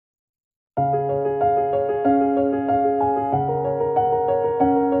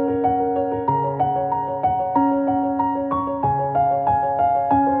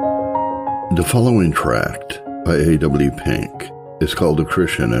The following tract by A.W. Pink is called A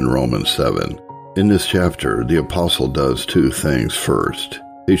Christian in Romans 7. In this chapter, the apostle does two things. First,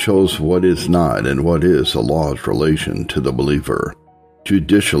 he shows what is not and what is the law's relation to the believer.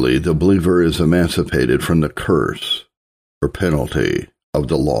 Judicially, the believer is emancipated from the curse or penalty of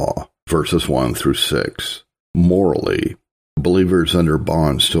the law, verses 1 through 6. Morally, believers under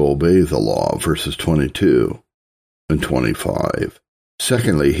bonds to obey the law, verses 22 and 25.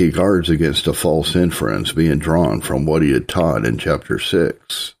 Secondly, he guards against a false inference being drawn from what he had taught in chapter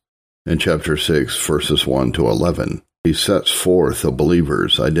 6. In chapter 6, verses 1 to 11, he sets forth the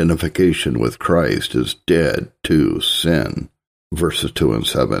believer's identification with Christ as dead to sin, verses 2 and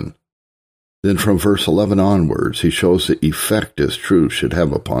 7. Then from verse 11 onwards, he shows the effect this truth should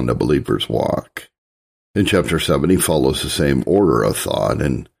have upon the believer's walk. In chapter 7, he follows the same order of thought.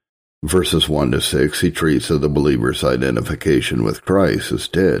 In verses 1 to 6, he treats of the believer's identification with Christ as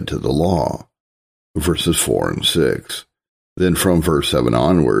dead to the law, verses 4 and 6. Then from verse 7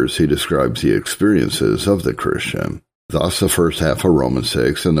 onwards, he describes the experiences of the Christian. Thus, the first half of Romans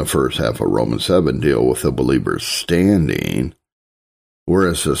 6 and the first half of Romans 7 deal with the believer's standing,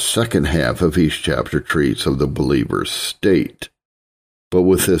 whereas the second half of each chapter treats of the believer's state. But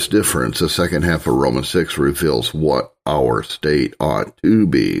with this difference, the second half of Romans 6 reveals what our state ought to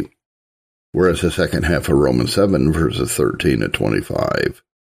be, whereas the second half of Romans 7, verses 13 to 25,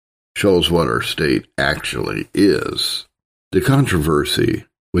 shows what our state actually is. The controversy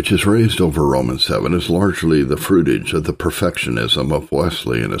which is raised over Romans 7 is largely the fruitage of the perfectionism of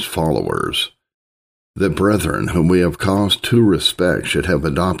Wesley and his followers. The brethren whom we have cause to respect should have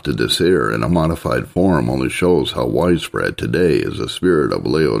adopted this error in a modified form only shows how widespread today is the spirit of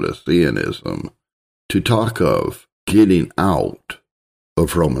Laodiceanism. To talk of getting out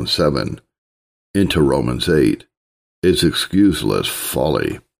of Romans 7 into Romans 8 is excuseless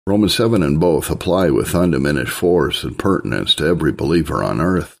folly. Romans 7 and both apply with undiminished force and pertinence to every believer on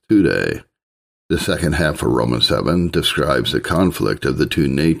earth today. The second half of Romans 7 describes the conflict of the two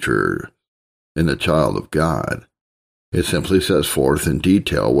natures in the child of God. It simply sets forth in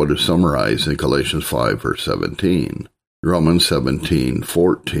detail what is summarized in Galatians 5, verse 17. Romans 17,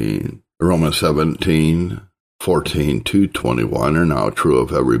 14 to 21 are now true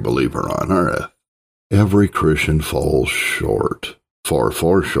of every believer on earth. Every Christian falls short, far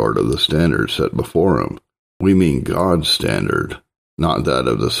short of the standard set before him. We mean God's standard, not that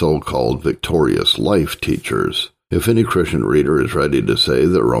of the so-called victorious life teachers. If any Christian reader is ready to say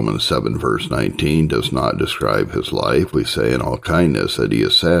that Romans 7 verse 19 does not describe his life, we say in all kindness that he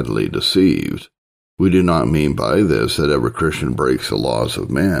is sadly deceived. We do not mean by this that every Christian breaks the laws of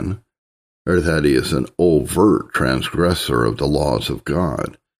men, or that he is an overt transgressor of the laws of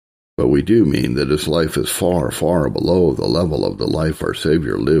God. But we do mean that his life is far below the level of the life our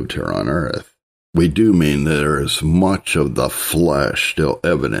Savior lived here on earth. We do mean that there is much of the flesh still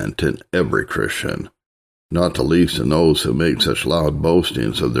evident in every Christian, not the least in those who make such loud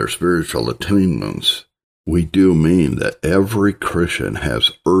boastings of their spiritual attainments. We do mean that every Christian has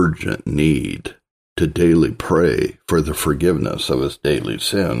urgent need to daily pray for the forgiveness of his daily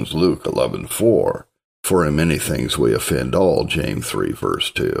sins, Luke 11:4. For in many things we offend all, James 3, verse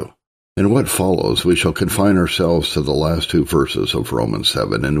 2. In what follows, we shall confine ourselves to the last two verses of Romans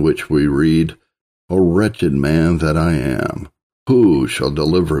 7, in which we read, O wretched man that I am, who shall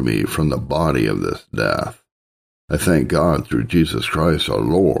deliver me from the body of this death? I thank God through Jesus Christ our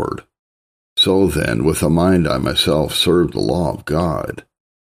Lord. So then, with the mind I myself serve the law of God,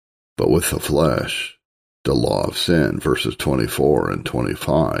 but with the flesh, the law of sin, verses 24 and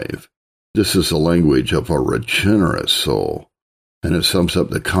 25. This is the language of a regenerate soul, and it sums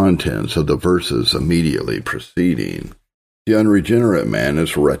up the contents of the verses immediately preceding. The unregenerate man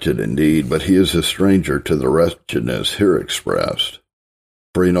is wretched indeed, but he is a stranger to the wretchedness here expressed,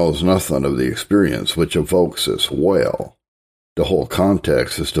 for he knows nothing of the experience which evokes this wail. The whole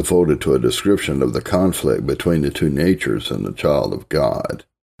context is devoted to a description of the conflict between the two natures in the child of God.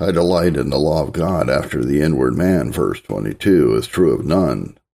 I delight in the law of God after the inward man, verse 22, is true of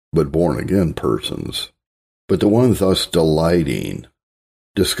none but born-again persons. But the one thus delighting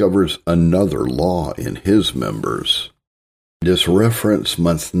discovers another law in his members. This reference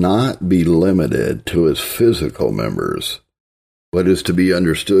must not be limited to his physical members, but is to be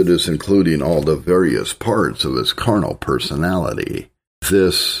understood as including all the various parts of his carnal personality.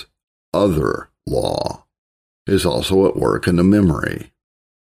 This other law is also at work in the memory,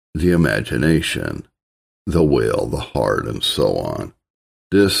 the imagination, the will, the heart, and so on.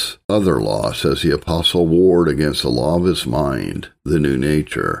 This other law, says the apostle, warred against the law of his mind, the new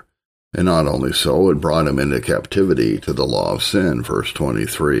nature, and not only so, it brought him into captivity to the law of sin, verse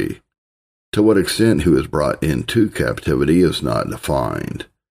 23. To what extent he was brought into captivity is not defined,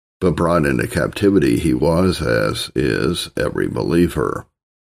 but brought into captivity he was, as is every believer.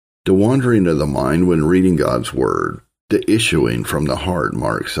 The wandering of the mind when reading God's Word, the issuing from the heart,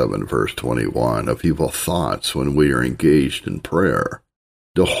 Mark 7 verse 21, of evil thoughts when we are engaged in prayer,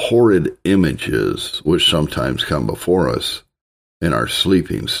 the horrid images which sometimes come before us in our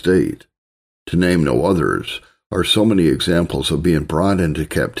sleeping state, to name no others, are so many examples of being brought into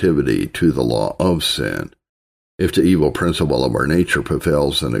captivity to the law of sin. If the evil principle of our nature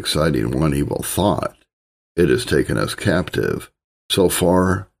prevails in exciting one evil thought, it has taken us captive. So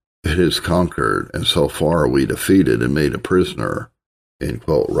far, it is conquered, and so far are we defeated and made a prisoner. End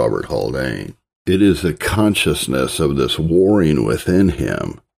quote, Robert Haldane. It is the consciousness of this warring within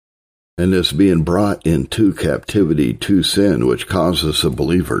him, and this being brought into captivity to sin, which causes the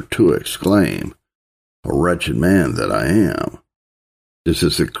believer to exclaim, "A wretched man that I am." This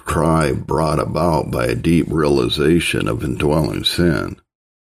is a cry brought about by a deep realization of indwelling sin.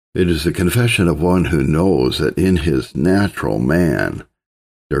 It is the confession of one who knows that in his natural man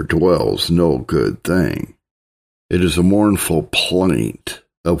there dwells no good thing. It is a mournful plaint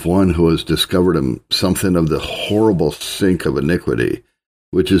of one who has discovered something of the horrible sink of iniquity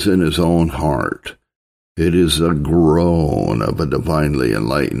which is in his own heart. It is a groan of a divinely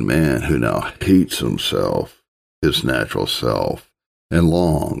enlightened man who now hates himself, his natural self, and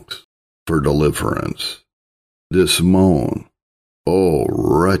longs for deliverance. This moan, "O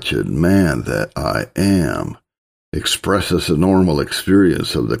wretched man that I am," expresses the normal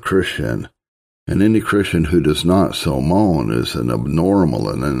experience of the Christian, and any Christian who does not so moan is an abnormal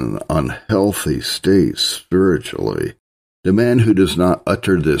and an unhealthy state spiritually. The man who does not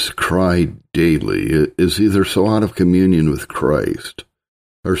utter this cry daily is either so out of communion with Christ,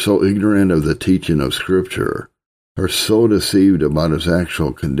 or so ignorant of the teaching of Scripture, or so deceived about his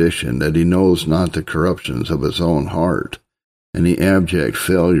actual condition that he knows not the corruptions of his own heart and the abject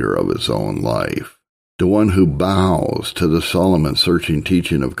failure of his own life. The one who bows to the solemn and searching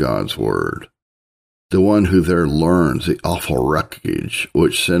teaching of God's Word. The one who there learns the awful wreckage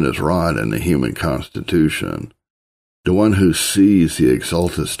which sin has wrought in the human constitution. The one who sees the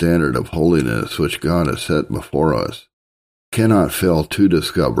exalted standard of holiness which God has set before us cannot fail to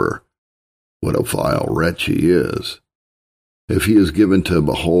discover what a vile wretch he is. If he is given to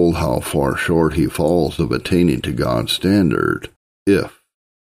behold how far short he falls of attaining to God's standard, if,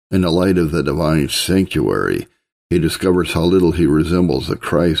 in the light of the divine sanctuary, he discovers how little he resembles the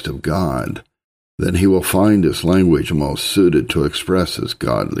Christ of God, then he will find this language most suited to express his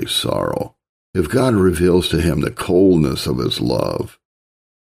godly sorrow. If God reveals to him the coldness of his love,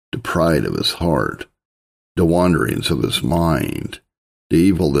 the pride of his heart, the wanderings of his mind, the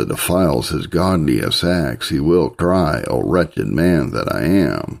evil that defiles his godliest acts, he will cry, "O wretched man that I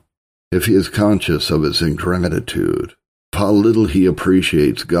am." If he is conscious of his ingratitude, how little he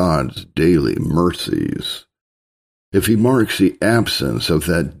appreciates God's daily mercies, if he marks the absence of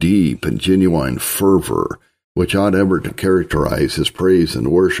that deep and genuine fervor which ought ever to characterize his praise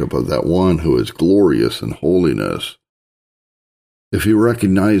and worship of that one who is glorious in holiness, if he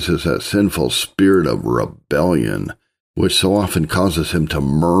recognizes that sinful spirit of rebellion which so often causes him to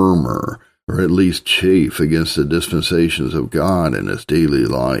murmur or at least chafe against the dispensations of God in his daily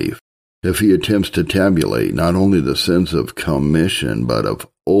life, if he attempts to tabulate not only the sins of commission but of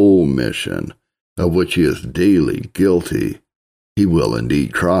omission, of which he is daily guilty, he will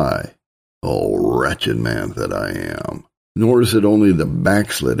indeed cry, "O wretched man that I am." Nor is it only the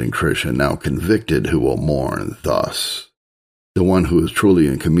backslidden Christian now convicted who will mourn thus. The one who is truly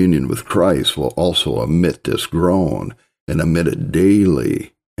in communion with Christ will also emit this groan, and emit it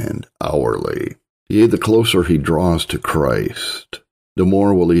daily and hourly. Yea, the closer he draws to Christ, the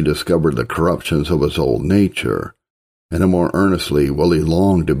more will he discover the corruptions of his old nature, and the more earnestly will he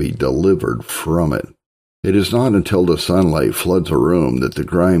long to be delivered from it. It is not until the sunlight floods a room that the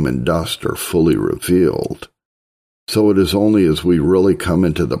grime and dust are fully revealed. So it is only as we really come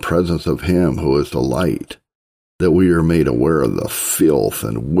into the presence of him who is the light that we are made aware of the filth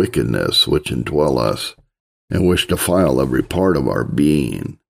and wickedness which indwell us and which defile every part of our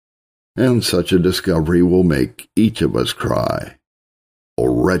being. And such a discovery will make each of us cry,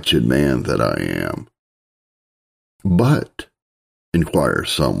 "O wretched man that I am." But,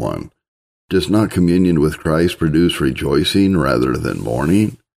 inquires someone, does not communion with Christ produce rejoicing rather than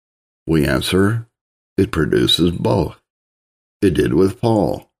mourning? We answer, it produces both. It did with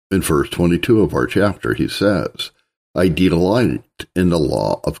Paul. In verse 22 of our chapter, he says, "I delight in the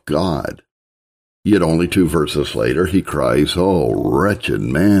law of God." Yet only 2 verses later, he cries, "O wretched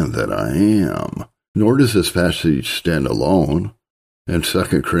man that I am." Nor does this passage stand alone. In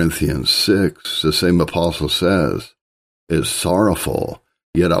 2 Corinthians 6, the same apostle says, is sorrowful,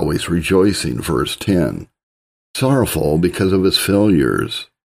 yet always rejoicing, verse 10. Sorrowful because of his failures,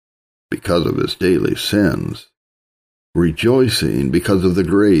 because of his daily sins. Rejoicing because of the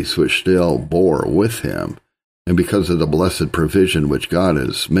grace which still bore with him, and because of the blessed provision which God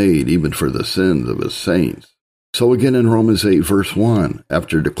has made even for the sins of his saints. So again in Romans 8, verse 1,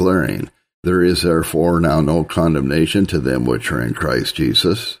 after declaring, there is therefore now no condemnation to them which are in Christ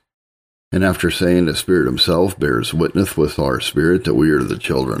Jesus. And after saying the Spirit himself bears witness with our spirit that we are the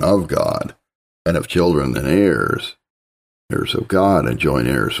children of God, and of children then heirs, heirs of God and joint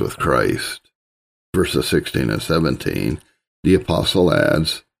heirs with Christ. Verses 16 and 17, the apostle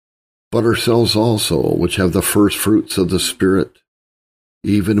adds, but ourselves also, which have the first fruits of the Spirit,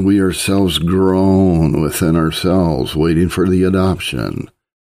 even we ourselves groan within ourselves, waiting for the adoption,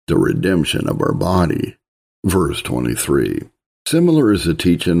 the redemption of our body. Verse 23. Similar is the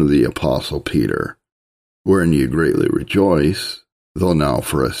teaching of the apostle Peter, wherein you greatly rejoice, though now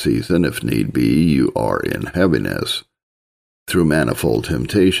for a season, if need be, you are in heaviness, through manifold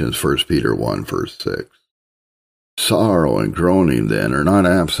temptations, 1 Peter 1, verse 6. Sorrow and groaning, then, are not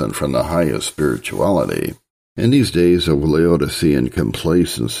absent from the highest spirituality. In these days of Laodicean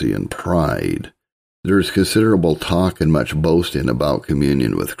complacency and pride, there is considerable talk and much boasting about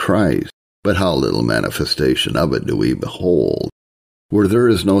communion with Christ, but how little manifestation of it do we behold, where there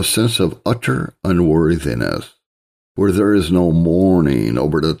is no sense of utter unworthiness, where there is no mourning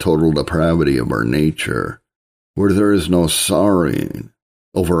over the total depravity of our nature, where there is no sorrowing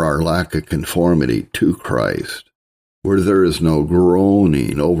over our lack of conformity to Christ, where there is no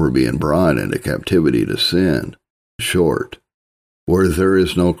groaning over being brought into captivity to sin. Short, where there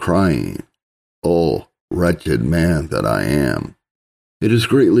is no crying, "Oh, wretched man that I am." It is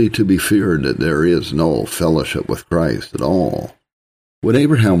greatly to be feared that there is no fellowship with Christ at all. When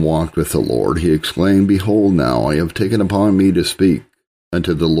Abraham walked with the Lord, he exclaimed, behold, now I have taken upon me to speak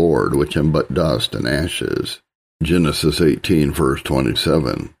unto the Lord, which am but dust and ashes. Genesis 18, verse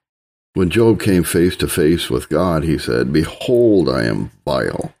 27. When Job came face to face with God, he said, behold, I am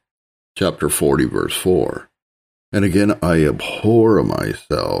vile. Chapter 40, verse 4. And again, I abhor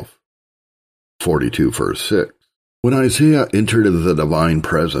myself. 42, verse 6. When Isaiah entered into the divine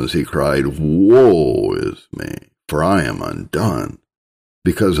presence, he cried, woe is me, for I am undone,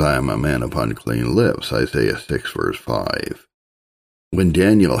 because I am a man of unclean lips. Isaiah 6, verse 5. When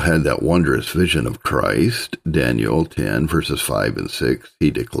Daniel had that wondrous vision of Christ, Daniel 10, verses 5 and 6, he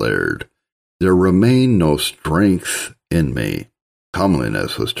declared, there remained no strength in me.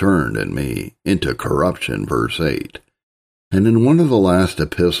 Comeliness was turned in me into corruption, verse 8. And in one of the last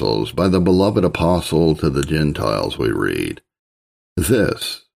epistles by the beloved apostle to the Gentiles we read,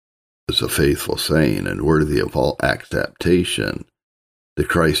 this is a faithful saying and worthy of all acceptation, that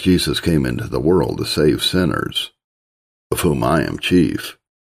Christ Jesus came into the world to save sinners, of whom I am chief.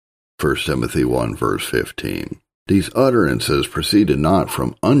 1 Timothy 1, verse 15. These utterances proceeded not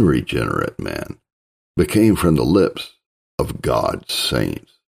from unregenerate men, but came from the lips of God's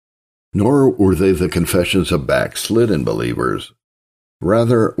saints. Nor were they the confessions of backslidden believers.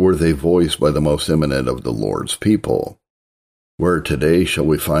 Rather were they voiced by the most eminent of the Lord's people. Where today shall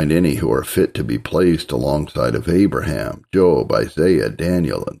we find any who are fit to be placed alongside of Abraham, Job, Isaiah,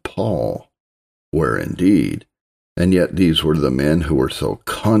 Daniel, and Paul? Where indeed? And yet these were the men who were so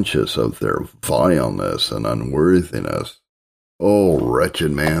conscious of their vileness and unworthiness. O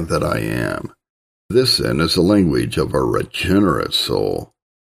wretched man that I am! This, then, is the language of a regenerate soul.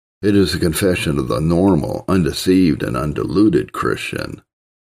 It is a confession of the normal, undeceived, and undiluted Christian.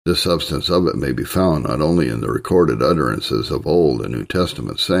 The substance of it may be found not only in the recorded utterances of Old and New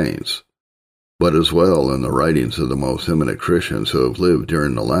Testament saints, but as well in the writings of the most eminent Christians who have lived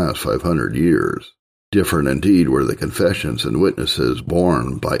during the last 500 years. Different indeed were the confessions and witnesses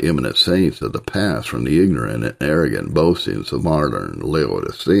borne by eminent saints of the past from the ignorant and arrogant boastings of modern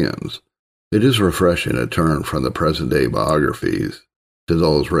Laodiceans. It is refreshing to turn from the present-day biographies to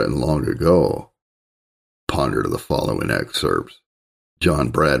those written long ago. Ponder the following excerpts. John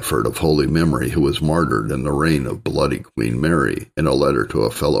Bradford of holy memory, who was martyred in the reign of bloody Queen Mary, in a letter to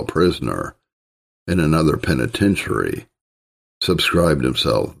a fellow prisoner in another penitentiary, subscribed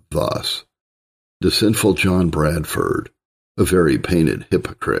himself thus: the sinful John Bradford, a very painted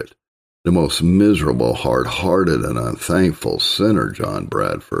hypocrite, the most miserable, hard-hearted, and unthankful sinner, John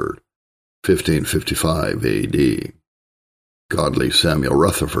Bradford, 1555 A.D. Godly Samuel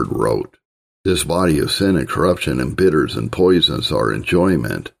Rutherford wrote, this body of sin and corruption embitters and poisons our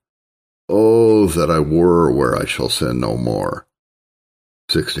enjoyment. Oh, that I were where I shall sin no more.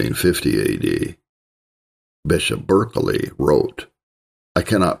 1650 A.D. Bishop Berkeley wrote, I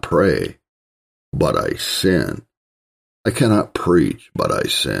cannot pray, but I sin. I cannot preach, but I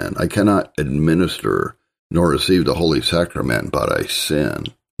sin. I cannot administer nor receive the Holy Sacrament, but I sin.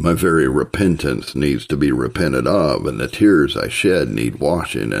 My very repentance needs to be repented of, and the tears I shed need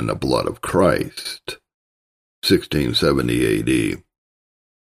washing in the blood of Christ. 1670 A.D.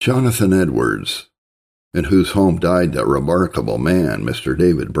 Jonathan Edwards, in whose home died that remarkable man, Mr.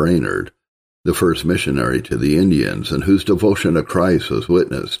 David Brainerd, the first missionary to the Indians, and whose devotion to Christ was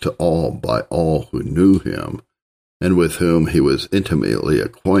witnessed to all by all who knew him, and with whom he was intimately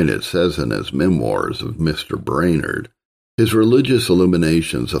acquainted, says in his memoirs of Mr. Brainerd, his religious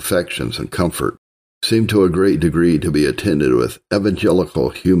illuminations, affections, and comfort seemed to a great degree to be attended with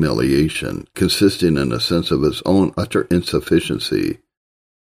evangelical humiliation, consisting in a sense of his own utter insufficiency,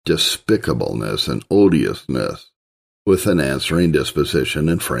 despicableness, and odiousness, with an answering disposition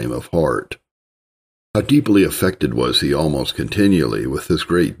and frame of heart. How deeply affected was he almost continually with his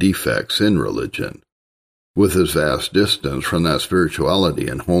great defects in religion, with his vast distance from that spirituality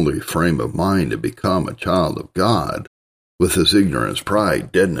and holy frame of mind to become a child of God, with his ignorance,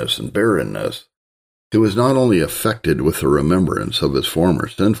 pride, deadness, and barrenness. He was not only affected with the remembrance of his former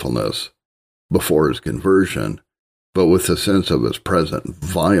sinfulness before his conversion, but with the sense of his present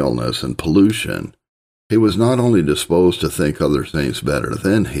vileness and pollution. He was not only disposed to think other saints better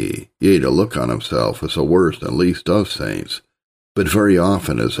than he, yea, to look on himself as the worst and least of saints, but very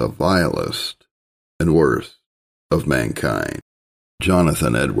often as the vilest and worst of mankind.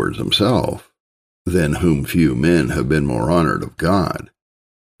 Jonathan Edwards himself, than whom few men have been more honored of God,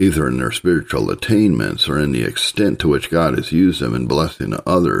 either in their spiritual attainments or in the extent to which God has used them in blessing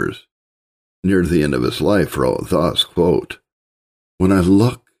others, near the end of his life wrote thus, quote, "When I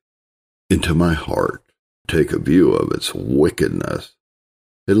look into my heart, take a view of its wickedness,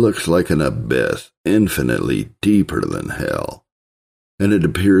 it looks like an abyss infinitely deeper than hell. And it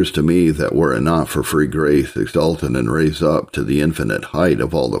appears to me that were it not for free grace exalted and raised up to the infinite height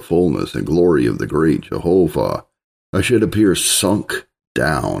of all the fullness and glory of the great Jehovah, I should appear sunk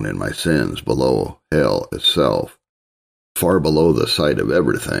down in my sins below hell itself, far below the sight of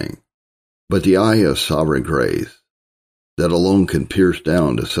everything. But the eye of sovereign grace, that alone can pierce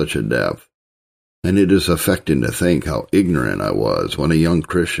down to such a depth, and it is affecting to think how ignorant I was when a young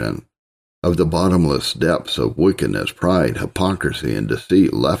Christian, of the bottomless depths of wickedness, pride, hypocrisy, and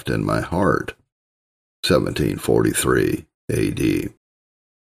deceit left in my heart." 1743 A.D.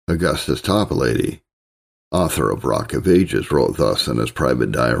 Augustus Toplady, author of Rock of Ages, wrote thus in his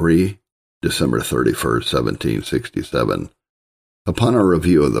private diary, December 31st, 1767, "Upon a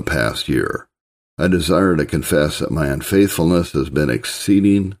review of the past year, I desire to confess that my unfaithfulness has been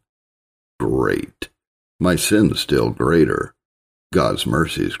exceeding great, my sins still greater, God's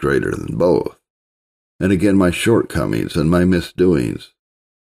mercies greater than both. And again my shortcomings and my misdoings,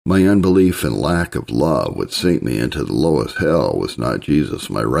 my unbelief and lack of love would sink me into the lowest hell, was not Jesus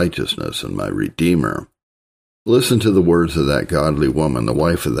my righteousness and my Redeemer." Listen to the words of that godly woman, the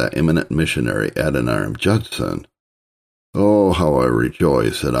wife of that eminent missionary Adoniram Judson. "Oh, how I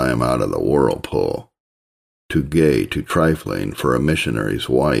rejoice that I am out of the whirlpool. Too gay, too trifling for a missionary's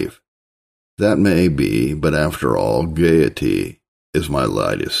wife. That may be, but after all, gaiety is my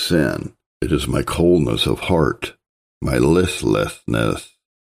lightest sin. It is my coldness of heart, my listlessness,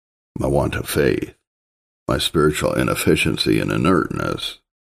 my want of faith, my spiritual inefficiency and inertness,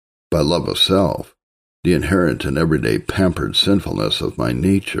 my love of self, the inherent and everyday pampered sinfulness of my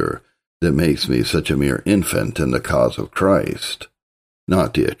nature that makes me such a mere infant in the cause of Christ,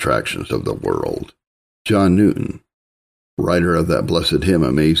 not the attractions of the world." John Newton, writer of that blessed hymn,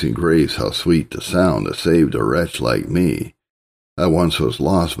 "Amazing Grace, how sweet the sound that saved a wretch like me. I once was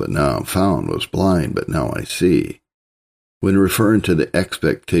lost, but now am found, was blind, but now I see," when referring to the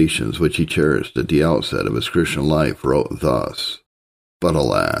expectations which he cherished at the outset of his Christian life, wrote thus, "But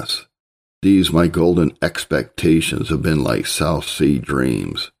alas, these my golden expectations have been like South Sea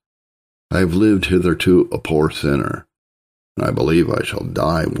dreams. I have lived hitherto a poor sinner, and I believe I shall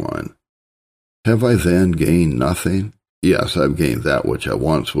die one. Have I then gained nothing? Yes, I have gained that which I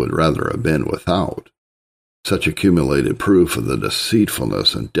once would rather have been without. Such accumulated proof of the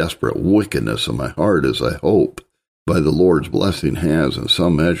deceitfulness and desperate wickedness of my heart as I hope, by the Lord's blessing, has in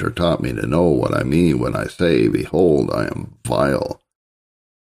some measure taught me to know what I mean when I say, Behold, I am vile.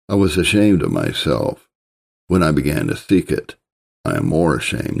 I was ashamed of myself when I began to seek it. I am more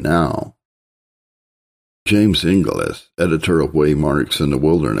ashamed now." James Inglis, editor of Waymarks in the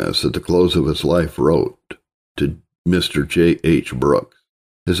Wilderness, at the close of his life wrote to Mr. J. H. Brooks,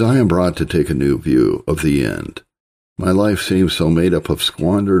 "As I am brought to take a new view of the end, my life seems so made up of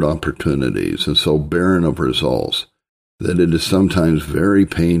squandered opportunities and so barren of results that it is sometimes very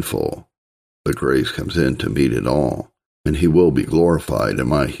painful, but grace comes in to meet it all, and he will be glorified in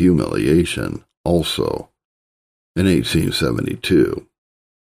my humiliation also. In 1872,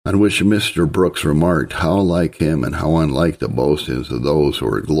 on which Mr. Brooks remarked how like him and how unlike the boastings of those who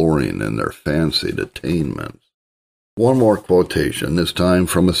are glorying in their fancied attainments. One more quotation, this time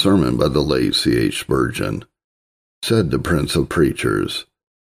from a sermon by the late C.H. Spurgeon. Said the Prince of Preachers,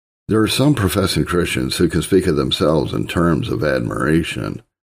 "There are some professing Christians who can speak of themselves in terms of admiration,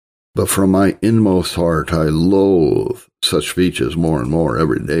 but from my inmost heart I loathe such speeches more and more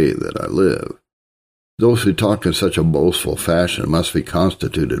every day that I live. Those who talk in such a boastful fashion must be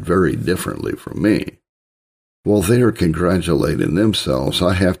constituted very differently from me. While they are congratulating themselves,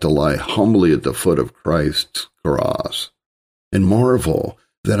 I have to lie humbly at the foot of Christ's cross, and marvel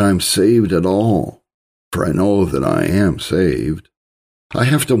that I'm saved at all, for I know that I am saved. I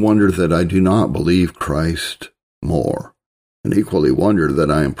have to wonder that I do not believe Christ more, and equally wonder that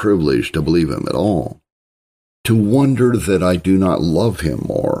I am privileged to believe him at all. To wonder that I do not love him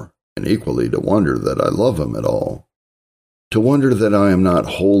more, and equally to wonder that I love him at all. To wonder that I am not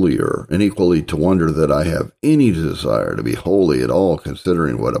holier, and equally to wonder that I have any desire to be holy at all,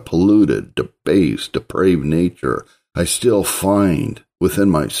 considering what a polluted, debased, depraved nature I still find within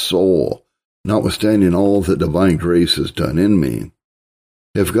my soul, notwithstanding all that divine grace has done in me.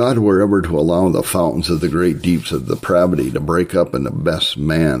 If God were ever to allow the fountains of the great deeps of depravity to break up in the best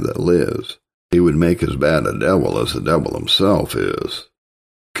man that lives, he would make as bad a devil as the devil himself is.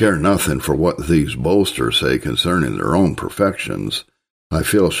 Care nothing for what these boasters say concerning their own perfections. I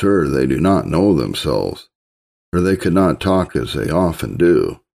feel sure they do not know themselves, for they could not talk as they often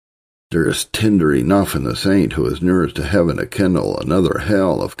do. There is tinder enough in the saint who is nearest to heaven to kindle another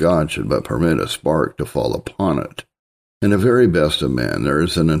hell if God should but permit a spark to fall upon it. In the very best of men there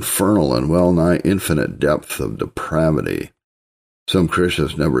is an infernal and well-nigh infinite depth of depravity. Some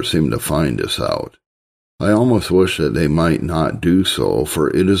Christians never seem to find this out. I almost wish that they might not do so,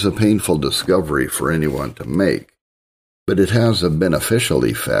 for it is a painful discovery for anyone to make. But it has a beneficial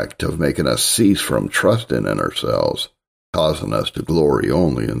effect of making us cease from trusting in ourselves, causing us to glory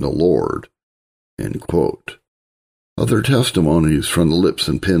only in the Lord." End quote. Other testimonies from the lips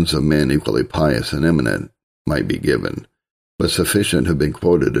and pens of men equally pious and eminent might be given, but sufficient have been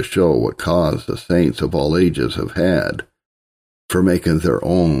quoted to show what cause the saints of all ages have had for making their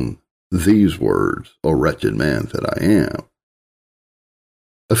own these words, "O wretched man that I am."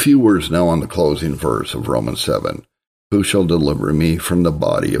 A few words now on the closing verse of Romans 7. "Who shall deliver me from the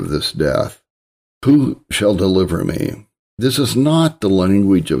body of this death?" Who shall deliver me? This is not the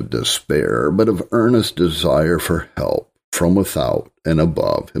language of despair, but of earnest desire for help from without and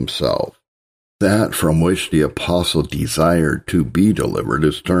above himself. That from which the apostle desired to be delivered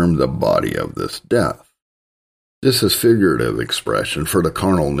is termed the body of this death. This is figurative expression, for the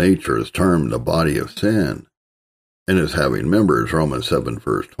carnal nature is termed the body of sin, and as having members, Romans 7,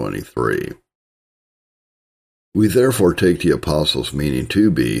 verse 23. We therefore take the apostle's meaning to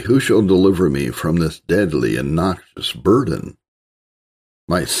be, "Who shall deliver me from this deadly and noxious burden?"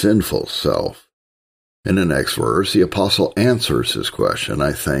 My sinful self. In the next verse, the apostle answers his question,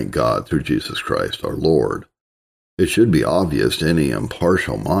 "I thank God through Jesus Christ our Lord." It should be obvious to any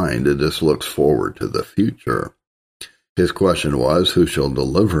impartial mind that this looks forward to the future. His question was, "Who shall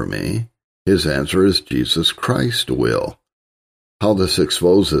deliver me?" His answer is, "Jesus Christ will." How this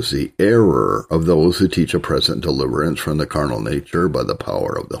exposes the error of those who teach a present deliverance from the carnal nature by the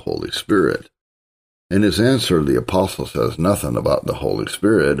power of the Holy Spirit. In his answer, the apostle says nothing about the Holy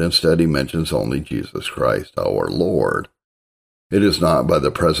Spirit. Instead, he mentions only Jesus Christ, our Lord. It is not by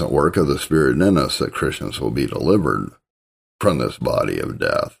the present work of the Spirit in us that Christians will be delivered from this body of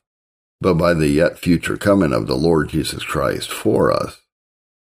death, but by the yet future coming of the Lord Jesus Christ for us.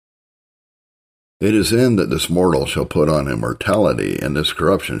 It is in that this mortal shall put on immortality, and this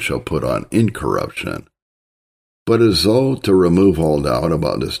corruption shall put on incorruption. But as though to remove all doubt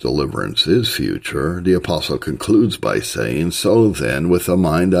about this deliverance is future, the apostle concludes by saying, "So then, with the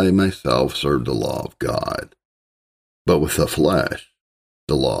mind I myself serve the law of God, but with the flesh,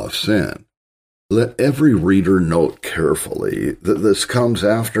 the law of sin." Let every reader note carefully that this comes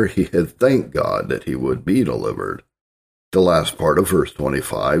after he had thanked God that he would be delivered. The last part of verse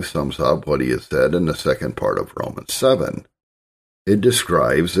 25 sums up what he has said in the second part of Romans 7. It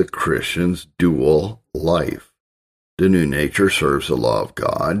describes a Christian's dual life. The new nature serves the law of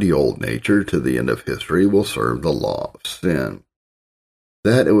God. The old nature, to the end of history, will serve the law of sin.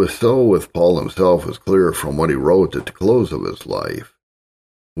 That it was so with Paul himself is clear from what he wrote at the close of his life,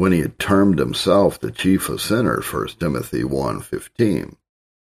 when he had termed himself the chief of sinners, 1 Timothy 1:15.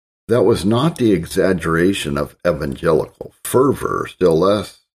 That was not the exaggeration of evangelical fervor, still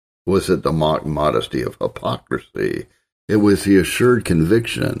less was it the mock modesty of hypocrisy. It was the assured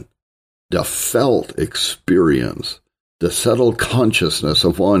conviction, the felt experience, the settled consciousness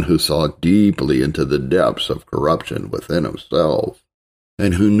of one who saw deeply into the depths of corruption within himself,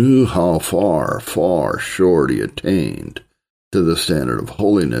 and who knew how far, far short he attained to the standard of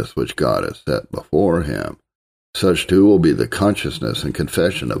holiness which God has set before him. Such, too, will be the consciousness and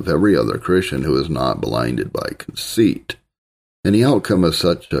confession of every other Christian who is not blinded by conceit. And the outcome of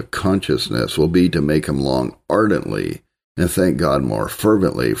such a consciousness will be to make him long ardently and thank God more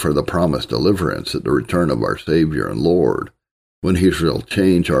fervently for the promised deliverance at the return of our Savior and Lord, when he shall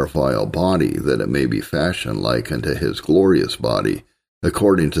change our vile body, that it may be fashioned like unto his glorious body,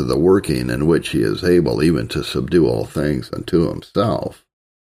 according to the working in which he is able even to subdue all things unto himself.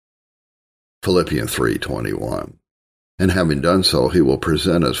 Philippians 3:21. And having done so, he will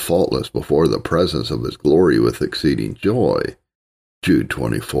present us faultless before the presence of his glory with exceeding joy. Jude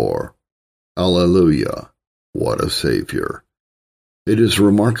 24. Alleluia! What a Savior! It is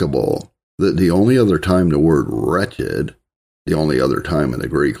remarkable that the only other time the word wretched, the only other time in the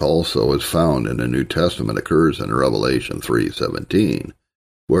Greek also is found in the New Testament, occurs in Revelation 3:17,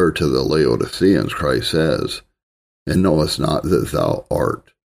 where to the Laodiceans Christ says, And knowest not that thou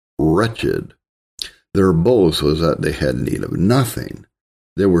art wretched. Their boast was that they had need of nothing.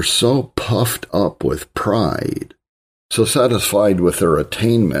 They were so puffed up with pride, so satisfied with their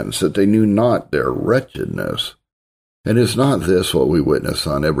attainments that they knew not their wretchedness. And is not this what we witness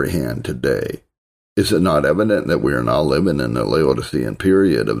on every hand today? Is it not evident that we are now living in the Laodicean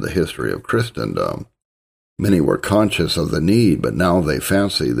period of the history of Christendom? Many were conscious of the need, but now they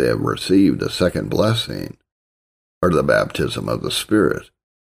fancy they have received a second blessing, or the baptism of the Spirit,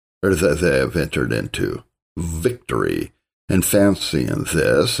 or that they have entered into victory, and fancying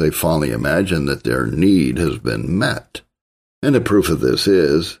this, they fondly imagine that their need has been met. And the proof of this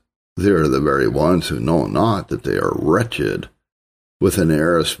is, they are the very ones who know not that they are wretched. With an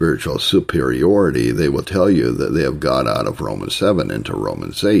air of spiritual superiority, they will tell you that they have got out of Romans 7 into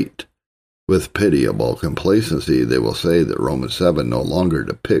Romans 8. With pitiable complacency, they will say that Romans 7 no longer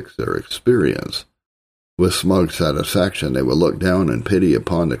depicts their experience. With smug satisfaction, they will look down in pity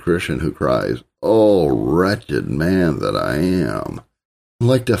upon the Christian who cries, "Oh, wretched man that I am!"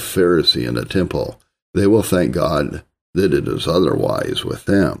 Like the Pharisee in the temple, they will thank God that it is otherwise with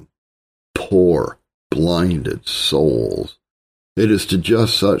them. Poor, blinded souls! It is to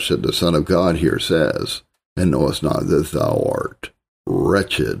just such that the Son of God here says, And knowest not that thou art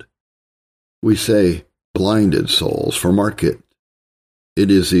wretched. We say, blinded souls, for mark it. It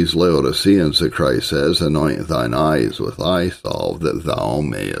is these Laodiceans that Christ says, Anoint thine eyes with eye salve, that thou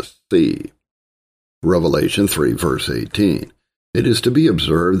mayest see. Revelation 3, verse 18. It is to be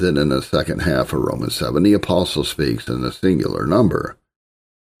observed that in the second half of Romans 7, the apostle speaks in the singular number.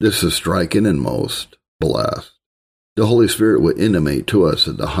 This is striking and most blessed. The Holy Spirit would intimate to us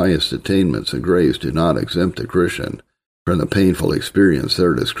that the highest attainments and grace do not exempt the Christian from the painful experience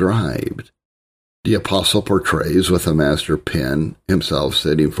there described. The apostle portrays with a master pen, himself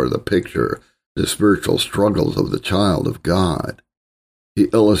sitting for the picture, the spiritual struggles of the child of God. He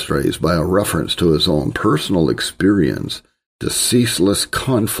illustrates by a reference to his own personal experience the ceaseless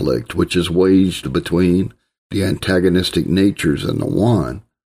conflict which is waged between the antagonistic natures in the one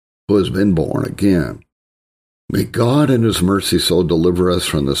who has been born again. May God in his mercy so deliver us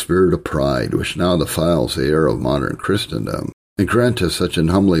from the spirit of pride which now defiles the air of modern Christendom, and grant us such an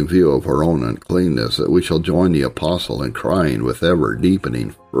humbling view of our own uncleanness that we shall join the apostle in crying with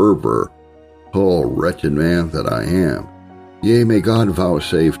ever-deepening fervor, "O wretched man that I am!" Yea, may God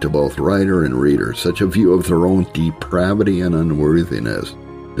vouchsafe to both writer and reader such a view of their own depravity and unworthiness,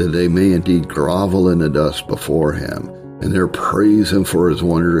 that they may indeed grovel in the dust before him, and there praise him for his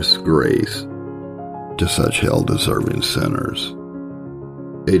wondrous grace to such hell-deserving sinners.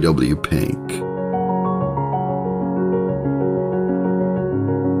 A.W. Pink.